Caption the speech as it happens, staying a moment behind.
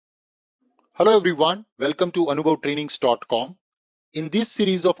Hello everyone, welcome to AnubhavTrainings.com. In this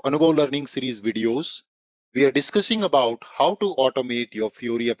series of Anubhav Learning Series videos, we are discussing about how to automate your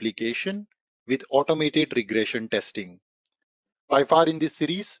Fiori application with automated regression testing. By far in this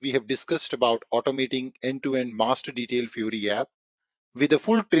series, we have discussed about automating end-to-end master detail Fiori app with the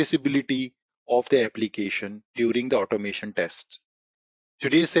full traceability of the application during the automation test.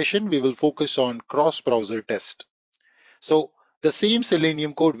 Today's session, we will focus on cross-browser test. So the same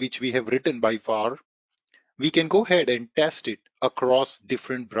Selenium code which we have written by far, we can go ahead and test it across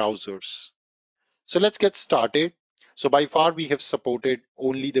different browsers. So let's get started. So by far we have supported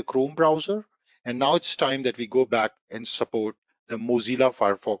only the Chrome browser, and now it's time that we go back and support the Mozilla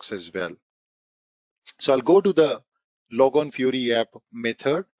Firefox as well. So I'll go to the Logon Fiori app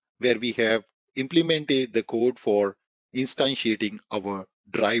method where we have implemented the code for instantiating our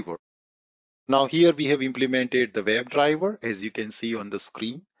driver. Now here we have implemented the WebDriver, as you can see on the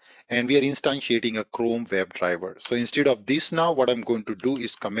screen, and we are instantiating a Chrome WebDriver. So instead of this now, what I'm going to do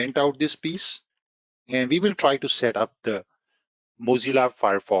is comment out this piece, and we will try to set up the Mozilla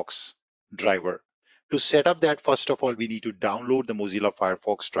Firefox driver. To set up that, first of all, we need to download the Mozilla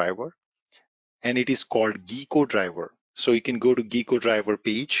Firefox driver, and it is called Gecko driver. So you can go to Gecko driver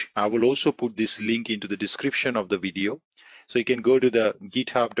page. I will also put this link into the description of the video. So you can go to the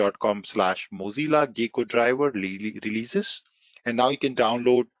github.com/Mozilla Gecko driver releases, and now you can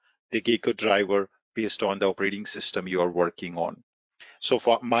download the Gecko driver based on the operating system you are working on. So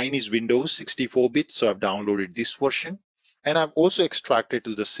for mine is Windows 64-bit, so I've downloaded this version, and I've also extracted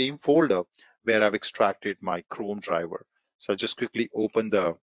to the same folder where I've extracted my Chrome driver. So I'll just quickly open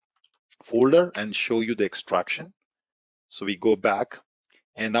the folder and show you the extraction. So we go back,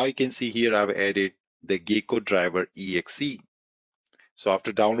 and now you can see here I've added the Gecko driver exe. So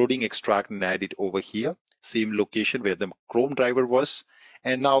after downloading, extract and add it over here, same location where the Chrome driver was.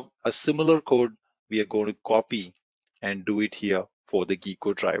 And now a similar code we are going to copy and do it here for the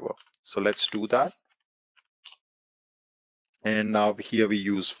Gecko driver. So let's do that. And now here we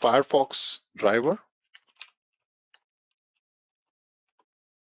use Firefox driver.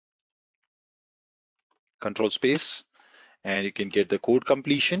 Control space, and you can get the code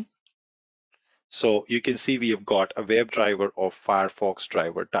completion. So you can see we have got a WebDriver of Firefox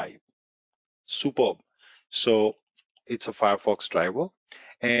driver type. Superb. So it's a Firefox driver,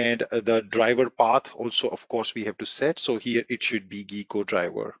 and the driver path also, of course, we have to set. So here it should be Gecko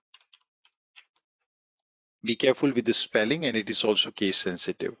driver. Be careful with the spelling, and it is also case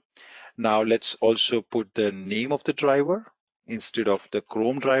sensitive. Now let's also put the name of the driver. Instead of the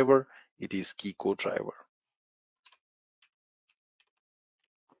Chrome driver, it is Gecko driver.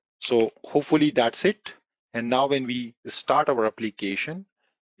 So hopefully that's it. And now when we start our application,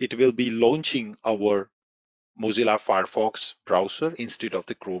 it will be launching our Mozilla Firefox browser instead of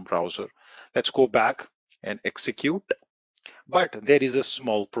the Chrome browser. Let's go back and execute. But there is a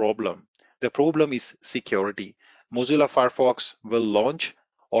small problem. The problem is security. Mozilla Firefox will launch,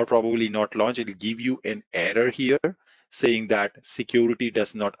 or probably not launch. It will give you an error here saying that security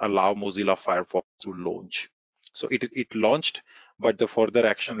does not allow Mozilla Firefox to launch. So it launched, but the further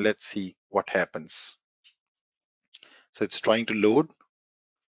action, let's see what happens. So it's trying to load,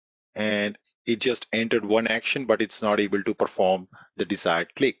 and it just entered one action, but it's not able to perform the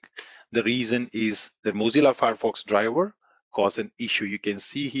desired click. The reason is the Mozilla Firefox driver caused an issue. You can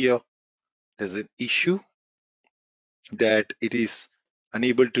see here there's an issue that it is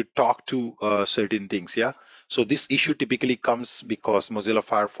unable to talk to certain things. Yeah, so this issue typically comes because Mozilla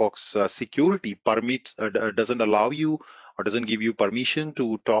Firefox security permits doesn't allow you or doesn't give you permission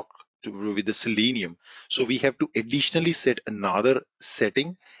to talk with the Selenium. So we have to additionally set another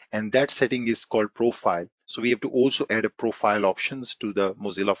setting, and that setting is called profile. So we have to also add a profile options to the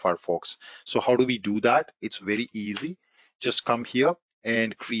Mozilla Firefox. So how do we do that? It's very easy. Just come here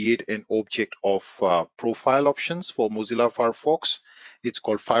and create an object of profile options for Mozilla Firefox. It's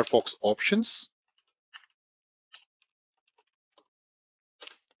called Firefox options.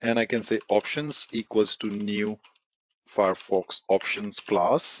 And I can say options equals to new Firefox options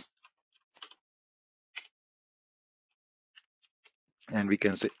class. And we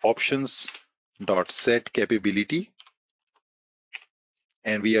can say options dot set capability.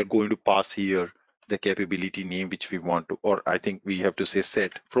 And we are going to pass here the capability name which we want to, or I think we have to say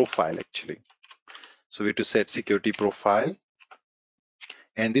set profile actually. So we have to set security profile.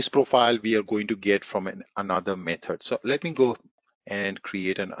 And this profile we are going to get from another method. So let me go and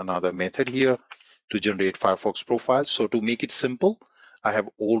create another method here to generate Firefox profile. So to make it simple, I have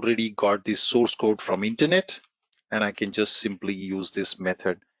already got this source code from internet, and I can just simply use this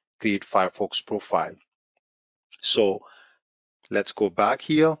method, create Firefox profile. So let's go back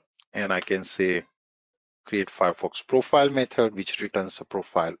here and I can say create Firefox profile method, which returns a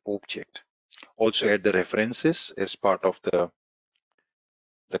profile object. Also add the references as part of the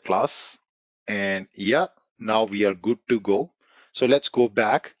class. And yeah, now we are good to go. So let's go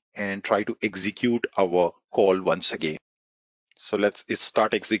back and try to execute our call once again. So let's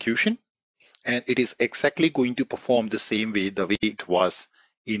start execution, and it is exactly going to perform the same way it was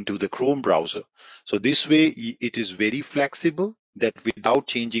into the Chrome browser. So this way it is very flexible, that without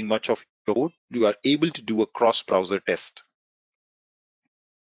changing much of your code, you are able to do a cross-browser test.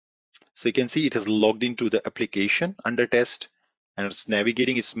 So you can see it has logged into the application under test, and it's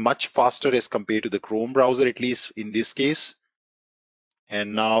navigating. It's much faster as compared to the Chrome browser, at least in this case.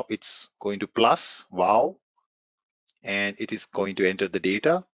 And now it's going to plus, wow. And it is going to enter the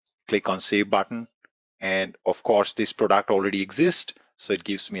data. Click on save button. And of course, this product already exists, so it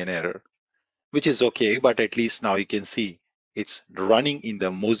gives me an error, which is okay, but at least now you can see it's running in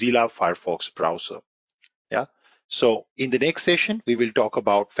the Mozilla Firefox browser. Yeah. So in the next session, we will talk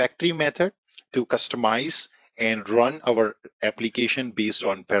about factory method to customize and run our application based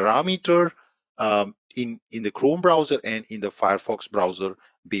on parameter in the Chrome browser and in the Firefox browser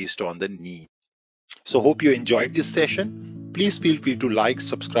based on the need. So hope you enjoyed this session. Please feel free to like,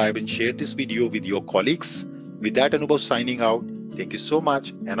 subscribe, and share this video with your colleagues. With that, Anubhav signing out. Thank you so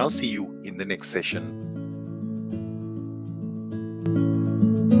much, and I'll see you in the next session.